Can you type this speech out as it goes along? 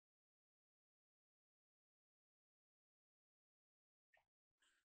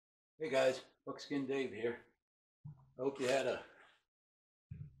Hey guys, Buckskin Dave here. I hope you had a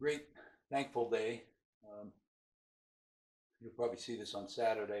great, thankful day. You'll probably see this on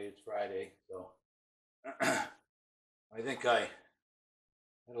Saturday. It's Friday, so I think I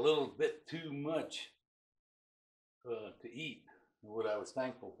had a little bit too much to eat. What I was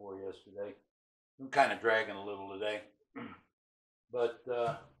thankful for yesterday. I'm kind of dragging a little today, but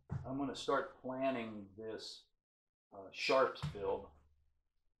I'm going to start planning this sharps build.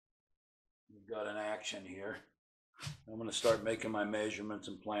 We've got an action here. I'm going to start making my measurements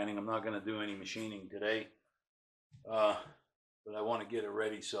and planning. I'm not going to do any machining today, but I want to get it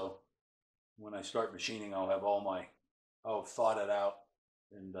ready so when I start machining, I'll have thought it out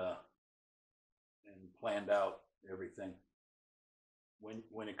and planned out everything.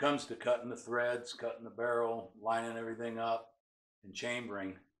 When it comes to cutting the threads, cutting the barrel, lining everything up, and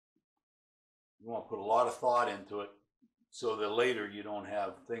chambering, you want to put a lot of thought into it so that later you don't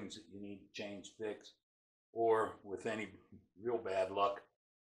have things that you need to change, fix, or with any real bad luck,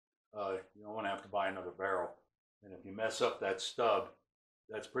 you don't want to have to buy another barrel. And if you mess up that stub,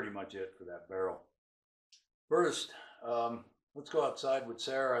 that's pretty much it for that barrel. First, let's go outside with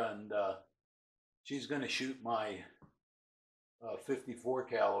Sara, and she's going to shoot my 54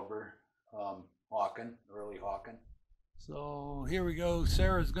 caliber Hawken, early Hawken. So here we go.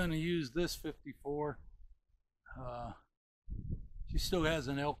 Sarah's going to use this 54. She still has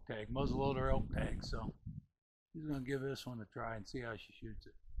an elk tag, muzzleloader elk tag, so she's going to give this one a try and see how she shoots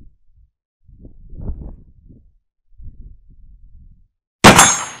it.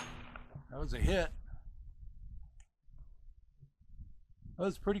 That was a hit. That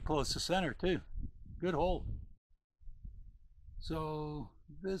was pretty close to center too. Good hold. So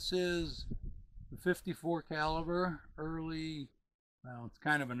this is the 54 caliber early, well, it's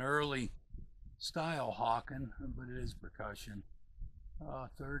kind of an early style Hawken, but it is percussion.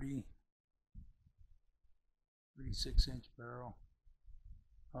 36-inch barrel.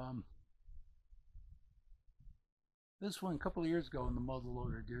 This one a couple of years ago in the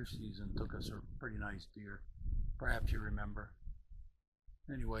muzzleloader deer season took us a pretty nice deer. Perhaps you remember.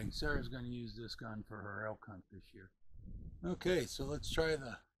 Anyway, Sarah's going to use this gun for her elk hunt this year. Okay, so let's try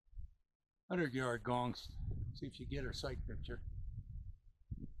the 100-yard gongs. See if you get her sight picture.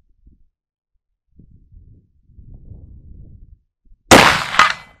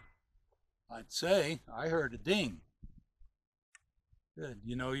 I'd say I heard a ding. Good.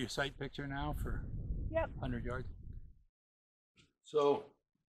 You know your sight picture now for 100 yards? So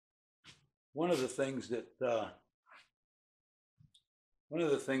one of the things that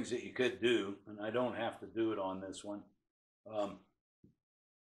you could do, and I don't have to do it on this one, on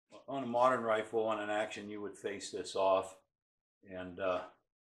a modern rifle on an action you would face this off, and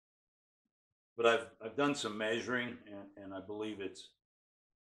but I've done some measuring, and I believe it's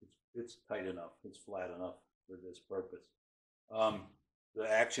tight enough, it's flat enough for this purpose. The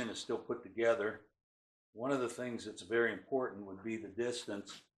action is still put together. One of the things that's very important would be the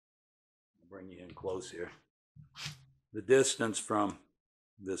distance. I'll bring you in close here. The distance from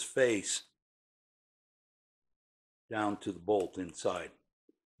this face down to the bolt inside.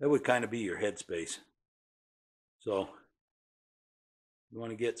 That would kind of be your headspace. So you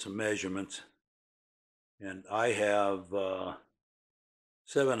want to get some measurements, and I have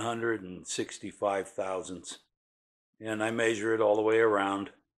 765 thousandths, and I measure it all the way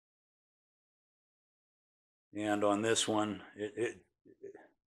around. And on this one,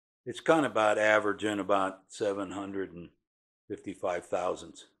 it's kind of about averaging about 755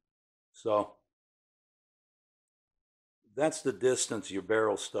 thousandths. So that's the distance your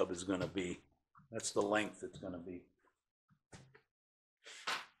barrel stub is going to be. That's the length it's going to be.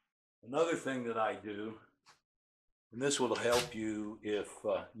 Another thing that I do, and this will help you if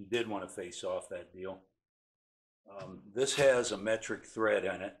you did want to face off that deal. This has a metric thread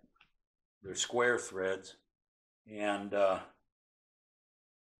in it. They're square threads. And the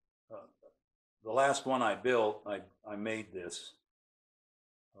last one I built, I made this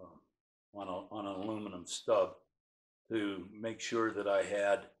on an aluminum stub to make sure that I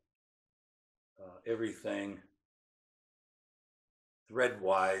had everything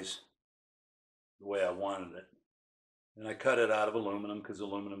thread-wise the way I wanted it. And I cut it out of aluminum because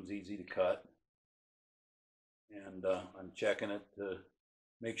aluminum's easy to cut. And I'm checking it to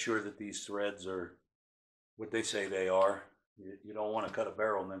make sure that these threads are what they say they are. You don't want to cut a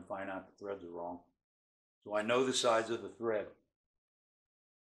barrel and then find out the threads are wrong. So I know the size of the thread.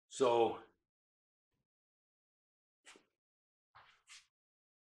 So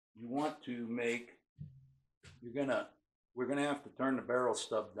you want to make, we're gonna have to turn the barrel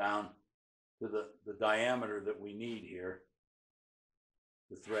stub down to the diameter that we need here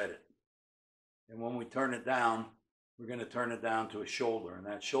to thread it. And when we turn it down, we're going to turn it down to a shoulder, and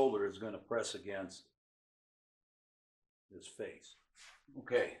that shoulder is going to press against this face.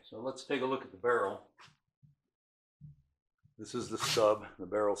 Okay, so let's take a look at the barrel. This is the stub, the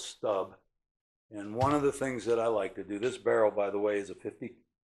barrel stub. And one of the things that I like to do, this barrel, by the way, is a 50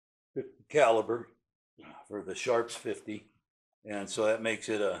 caliber for the Sharps 50. And so that makes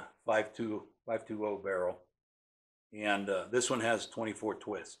it a 520 barrel. And this one has 24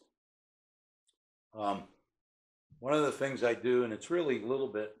 twists. One of the things I do, and it's really a little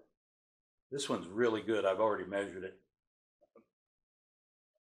bit, this one's really good. I've already measured it.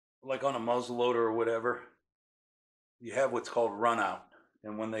 Like on a muzzleloader or whatever, you have what's called run out.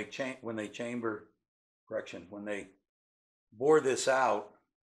 And when they bore this out,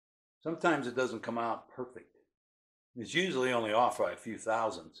 sometimes it doesn't come out perfect. It's usually only off by a few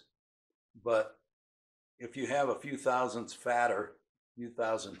thousandths. But if you have a few thousandths fatter, a few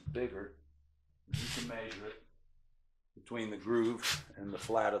thousandths bigger, you can measure it between the groove and the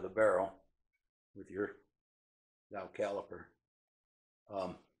flat of the barrel with your dial caliper.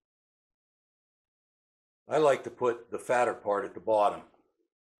 I like to put the fatter part at the bottom,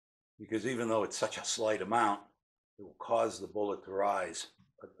 because even though it's such a slight amount, it will cause the bullet to rise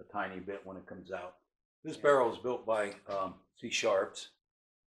a tiny bit when it comes out. This barrel is built by C Sharps,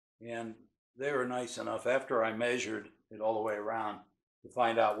 and they were nice enough after I measured it all the way around to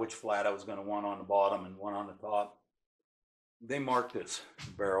find out which flat I was going to want on the bottom and one on the top. They marked this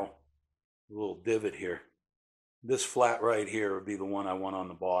barrel, a little divot here. This flat right here would be the one I want on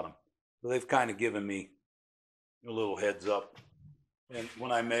the bottom. So they've kind of given me a little heads up. And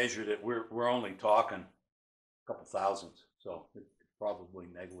when I measured it, we're only talking a couple thousandths, so it's probably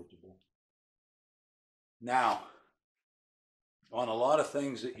negligible. Now, on a lot of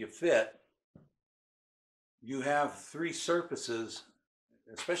things that you fit, you have three surfaces,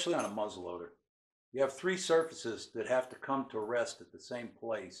 especially on a muzzleloader. You have three surfaces that have to come to rest at the same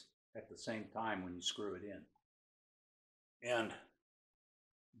place at the same time when you screw it in. And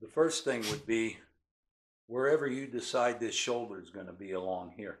the first thing would be wherever you decide this shoulder is going to be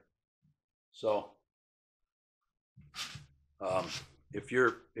along here. So if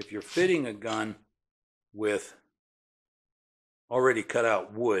you're fitting a gun with already cut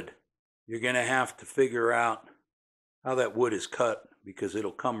out wood, you're going to have to figure out how that wood is cut, because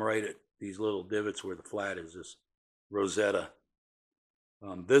it'll come right at these little divots where the flat is, this rosetta.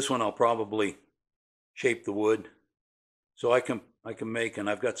 This one I'll probably shape the wood so I can make, and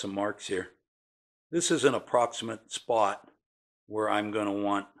I've got some marks here. This is an approximate spot where I'm going to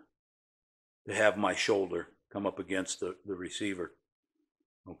want to have my shoulder come up against the receiver.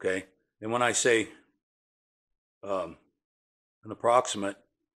 Okay, and when I say an approximate,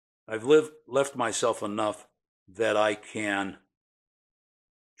 I've left myself enough that I can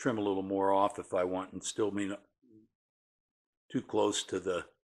trim a little more off if I want and still be too close to the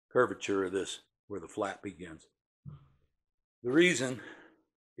curvature of this where the flat begins. The reason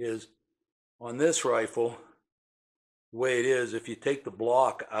is on this rifle, the way it is, if you take the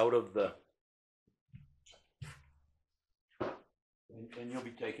block out of the, and you'll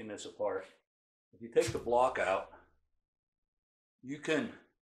be taking this apart, if you take the block out, you can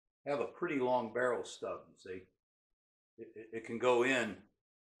have a pretty long barrel stub, you see. It can go in.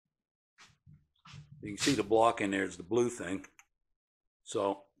 You can see the block in there is the blue thing.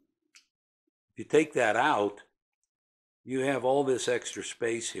 So if you take that out, you have all this extra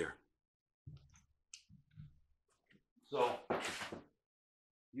space here. So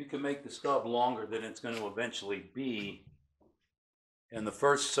you can make the stub longer than it's going to eventually be. And the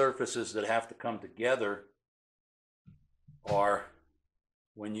first surfaces that have to come together are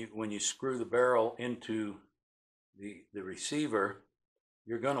when you screw the barrel into the receiver,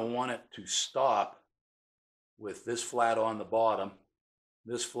 you're going to want it to stop with this flat on the bottom,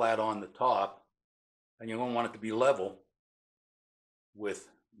 this flat on the top, and you're going to want it to be level with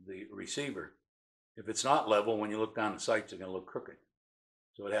the receiver. If it's not level, when you look down the sights, they're going to look crooked.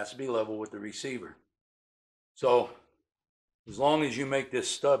 So it has to be level with the receiver. So as long as you make this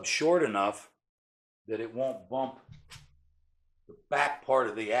stub short enough that it won't bump the back part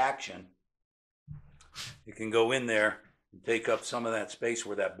of the action, it can go in there and take up some of that space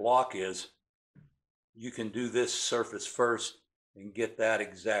where that block is. You can do this surface first and get that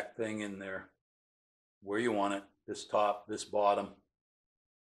exact thing in there where you want it, this top, this bottom,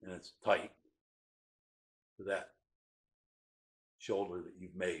 and it's tight to that shoulder that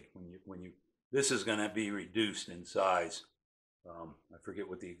you've made. This is going to be reduced in size. I forget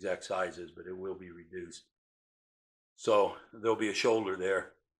what the exact size is, but it will be reduced. So there'll be a shoulder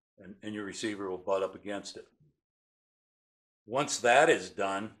there, and your receiver will butt up against it. Once that is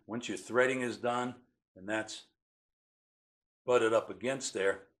done, once your threading is done and that's butted up against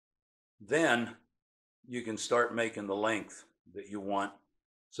there, then you can start making the length that you want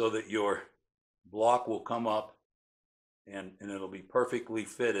so that your block will come up and it'll be perfectly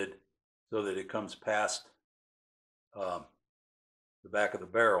fitted so that it comes past the back of the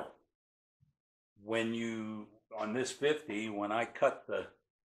barrel. When you, on this 50, when I cut the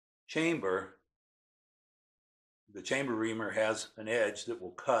chamber reamer has an edge that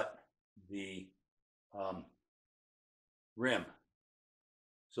will cut the rim.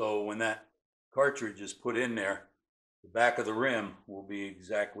 So when that cartridge is put in there, the back of the rim will be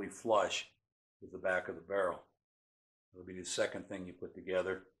exactly flush with the back of the barrel. It'll be the second thing you put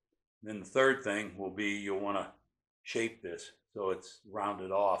together. And then the third thing will be you'll want to shape this so it's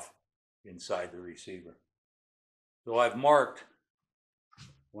rounded off inside the receiver. So I've marked,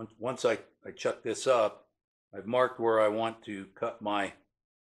 once I chuck this up, I've marked where I want to cut my,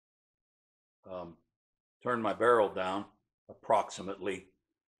 turn my barrel down approximately,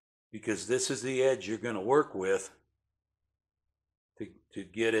 because this is the edge you're going to work with to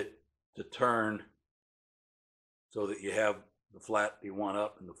get it to turn so that you have the flat you want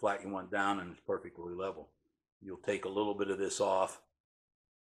up and the flat you want down and it's perfectly level. You'll take a little bit of this off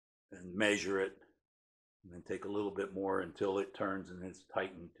and measure it, and then take a little bit more until it turns and it's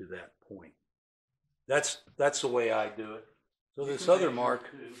tightened to that point. That's the way I do it. So this other mark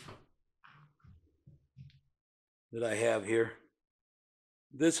that I have here,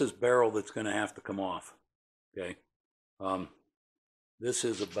 this is barrel that's going to have to come off. Okay, this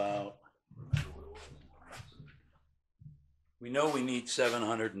is about, we know we need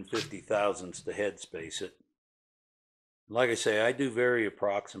 750 thousandths to head space it. Like I say, I do very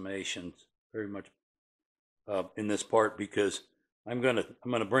approximations very much in this part because I'm gonna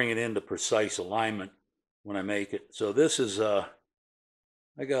bring it into precise alignment when I make it. So this is I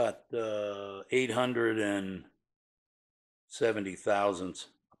got 870 thousandths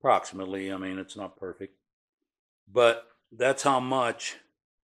approximately. I mean, it's not perfect, but that's how much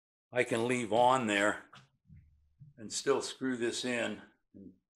I can leave on there and still screw this in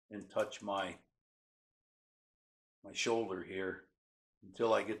and touch my shoulder here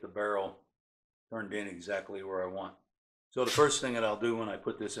until I get the barrel turned in exactly where I want. So the first thing that I'll do when I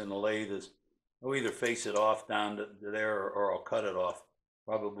put this in the lathe is I'll either face it off down to there or I'll cut it off.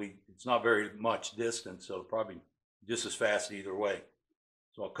 Probably, it's not very much distance, so probably just as fast either way.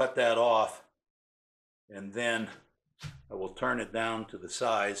 So I'll cut that off, and then I will turn it down to the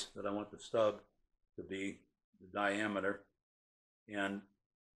size that I want the stub to be, the diameter, and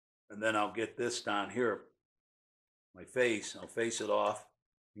then I'll get this down here, my face, I'll face it off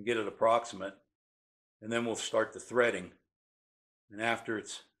and get it approximate, and then we'll start the threading. And after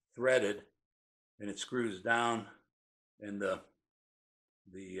it's threaded and it screws down and the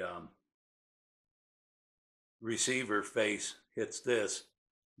receiver face hits this,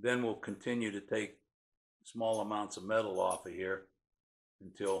 then we'll continue to take small amounts of metal off of here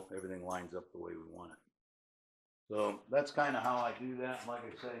until everything lines up the way we want it. So that's kind of how I do that. Like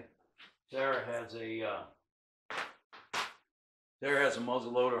I say, Sara has a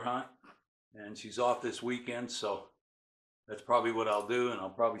muzzleloader hunt, and she's off this weekend, so that's probably what I'll do, and I'll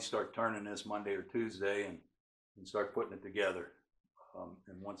probably start turning this Monday or Tuesday and start putting it together.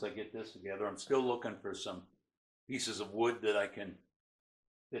 And once I get this together, I'm still looking for some pieces of wood that I can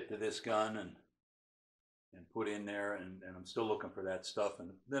fit to this gun and put in there, and I'm still looking for that stuff.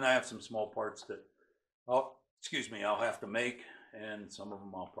 And then I have some small parts that I'll have to make, and some of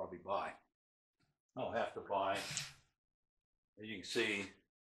them I'll probably buy. I'll have to buy. As you can see,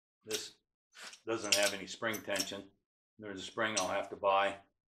 this doesn't have any spring tension. There's a spring I'll have to buy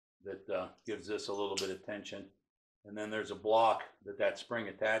that gives this a little bit of tension. And then there's a block that spring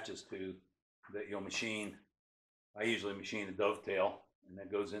attaches to that you'll machine. I usually machine a dovetail, and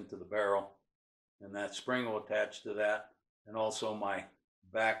that goes into the barrel. And that spring will attach to that. And also my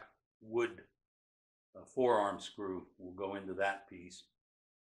back wood forearm screw will go into that piece.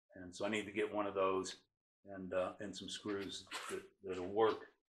 And so I need to get one of those and some screws that'll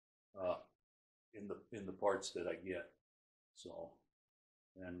work in the parts that I get. So,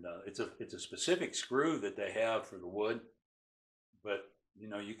 and it's a specific screw that they have for the wood, but you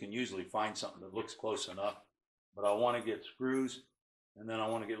know, you can usually find something that looks close enough. But I want to get screws, and then I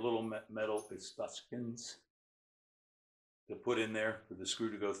want to get little metal Buckskins to put in there for the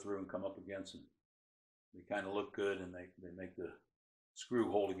screw to go through and come up against them. They kind of look good, and they make the screw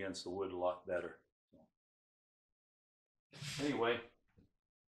hold against the wood a lot better. So, anyway,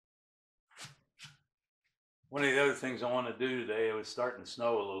 one of the other things I want to do today, it was starting to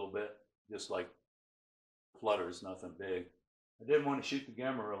snow a little bit, just like flutters, nothing big. I did want to shoot the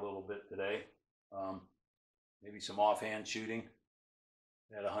Gemmer a little bit today. Maybe some offhand shooting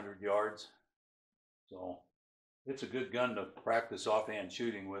at 100 yards. So it's a good gun to practice offhand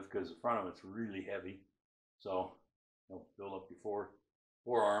shooting with because the front of it's really heavy. So you'll build up your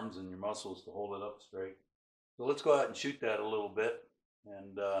forearms and your muscles to hold it up straight. So let's go out and shoot that a little bit,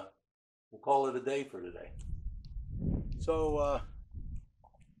 and we'll call it a day for today. So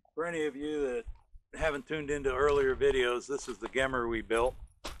for any of you that haven't tuned into earlier videos, this is the Gemmer we built.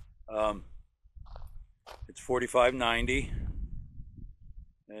 It's 4590,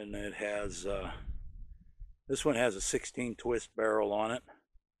 and it has this one has a 16 twist barrel on it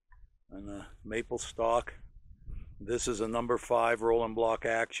and a maple stock. This is a number 5 rolling block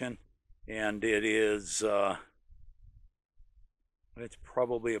action, and it is it's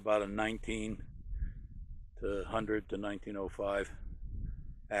probably about a 19 to 100 to 1905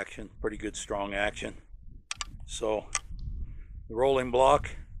 action. Pretty good strong action. So the rolling block,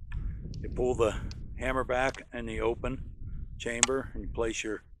 you pull the hammer back in the open chamber and you place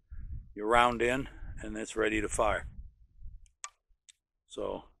your round in, and it's ready to fire.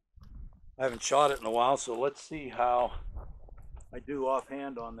 So I haven't shot it in a while, so let's see how I do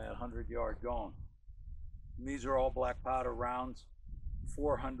offhand on that 100-yard going. And these are all black powder rounds,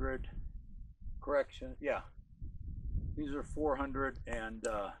 400, correction, yeah. These are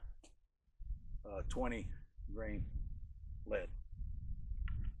 420 grain lead.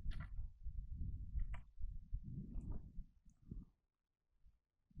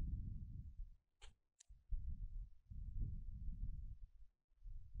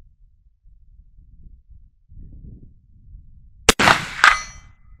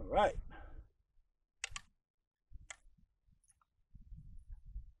 All right.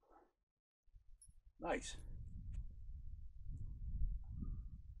 Nice.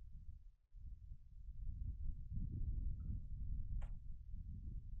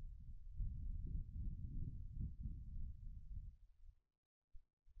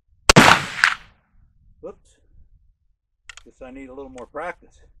 Whoops. Guess I need a little more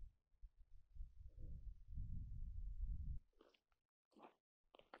practice.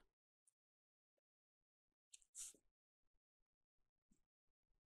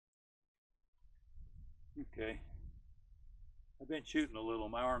 Okay. I've been shooting a little.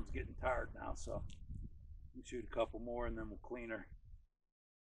 My arm's getting tired now, so we'll shoot a couple more and then we'll clean her.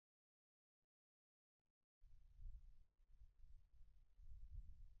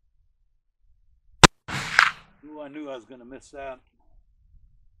 Ooh, I knew I was going to miss that.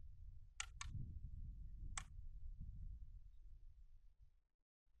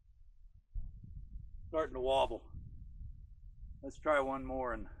 Starting to wobble. Let's try one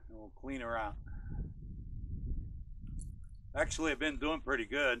more and we'll clean her out. Actually, I've been doing pretty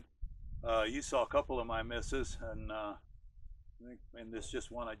good. You saw a couple of my misses, and this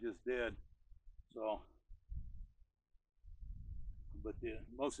just one I just did. So, but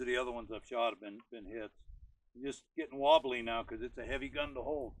most of the other ones I've shot have been hits. I'm just getting wobbly now because it's a heavy gun to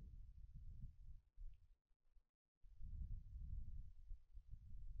hold.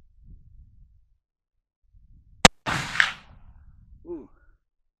 Ooh.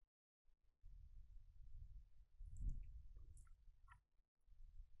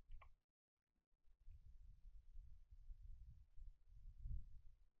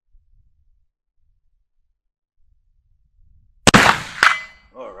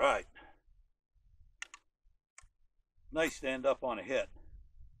 All right. Nice to end up on a hit.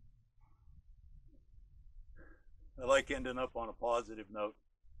 I like ending up on a positive note.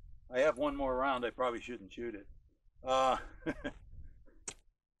 I have one more round. I probably shouldn't shoot it.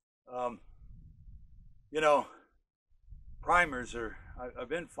 You know, primers are, I've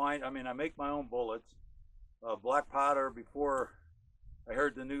been fine. I mean, I make my own bullets. Black powder, before I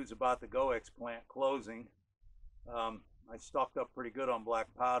heard the news about the GoEx plant closing, I stocked up pretty good on black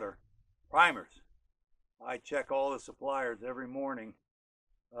powder. Primers, I check all the suppliers every morning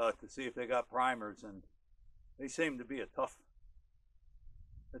to see if they got primers, and they seem to be a tough,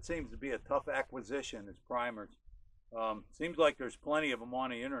 it seems to be a tough acquisition as primers. Seems like there's plenty of them on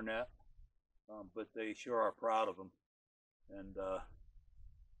the internet, but they sure are proud of them. And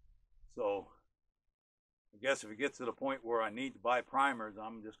so I guess if it gets to the point where I need to buy primers,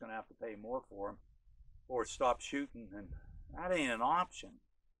 I'm just going to have to pay more for them or stop shooting, and that ain't an option.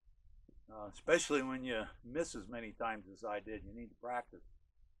 Especially when you miss as many times as I did. You need to practice.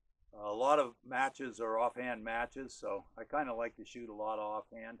 A lot of matches are offhand matches, so I kind of like to shoot a lot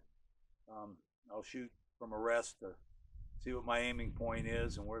offhand. I'll shoot from a rest to see what my aiming point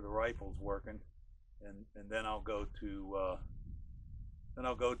is and where the rifle's working, and then I'll go to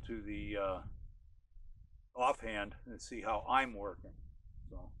the offhand and see how I'm working.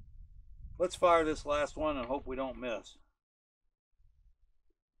 So let's fire this last one and hope we don't miss.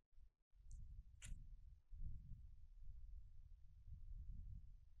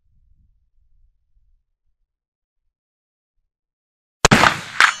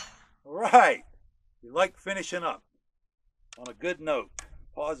 All right, we like finishing up on a good note,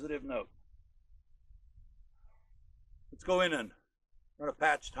 positive note. Let's go in and run a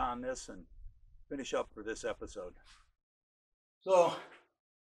patch on this and finish up for this episode. So,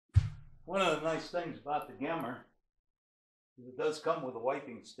 one of the nice things about the Gemmer is it does come with a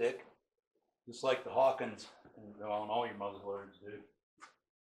wiping stick, just like the Hawkens and all your muzzleloaders do.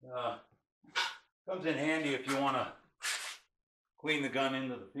 Comes in handy if you want to clean the gun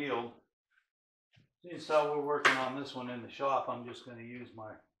into the field. Since how we're working on this one in the shop, I'm just going to use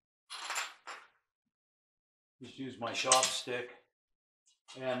my shop stick,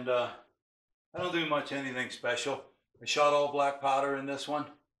 and I don't do much anything special. I shot all black powder in this one,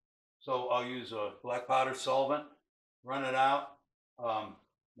 so I'll use a black powder solvent, run it out,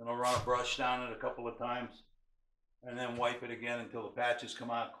 then I'll run a brush down it a couple of times, and then wipe it again until the patches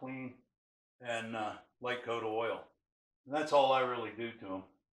come out clean, and light coat of oil. And that's all I really do to them.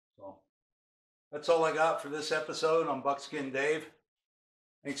 So that's all I got for this episode on Buckskin Dave.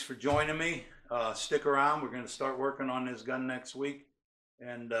 Thanks for joining me. Stick around. We're going to start working on this gun next week,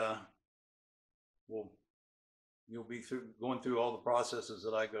 and you'll be going through all the processes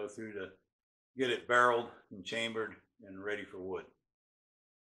that I go through to get it barreled and chambered and ready for wood.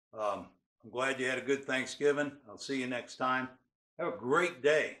 I'm glad you had a good Thanksgiving. I'll see you next time. Have a great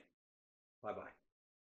day. Bye-bye.